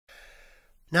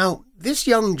Now, this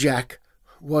young Jack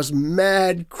was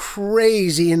mad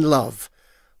crazy in love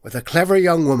with a clever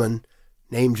young woman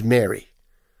named Mary.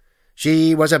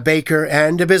 She was a baker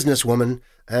and a businesswoman,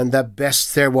 and the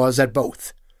best there was at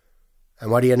both. And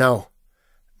what do you know?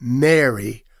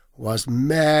 Mary was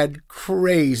mad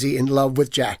crazy in love with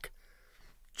Jack.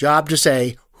 Job to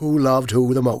say who loved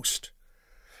who the most.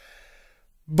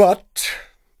 But,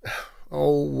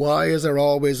 oh, why is there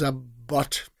always a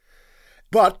but?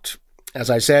 But, as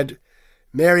I said,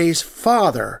 Mary's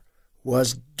father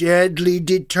was deadly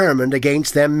determined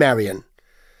against them marrying.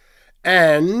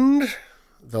 And,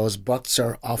 those buts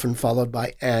are often followed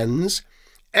by ands,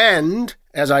 and,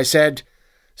 as I said,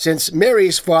 since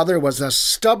Mary's father was the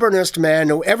stubbornest man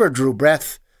who ever drew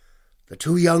breath, the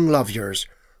two young lovyers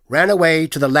ran away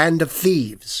to the land of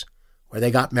Thieves, where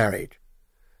they got married.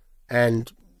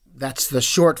 And that's the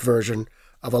short version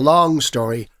of a long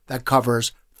story that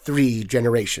covers 3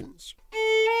 generations.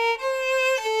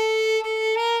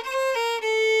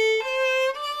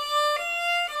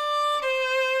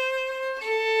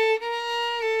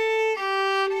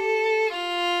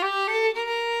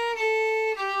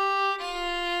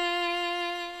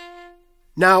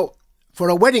 Now, for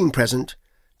a wedding present,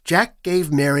 Jack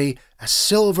gave Mary a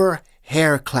silver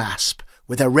hair clasp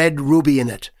with a red ruby in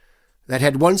it that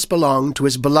had once belonged to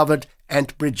his beloved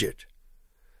Aunt Bridget.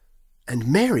 And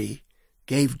Mary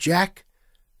gave Jack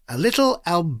a little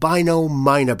albino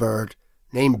mynah bird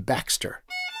named Baxter.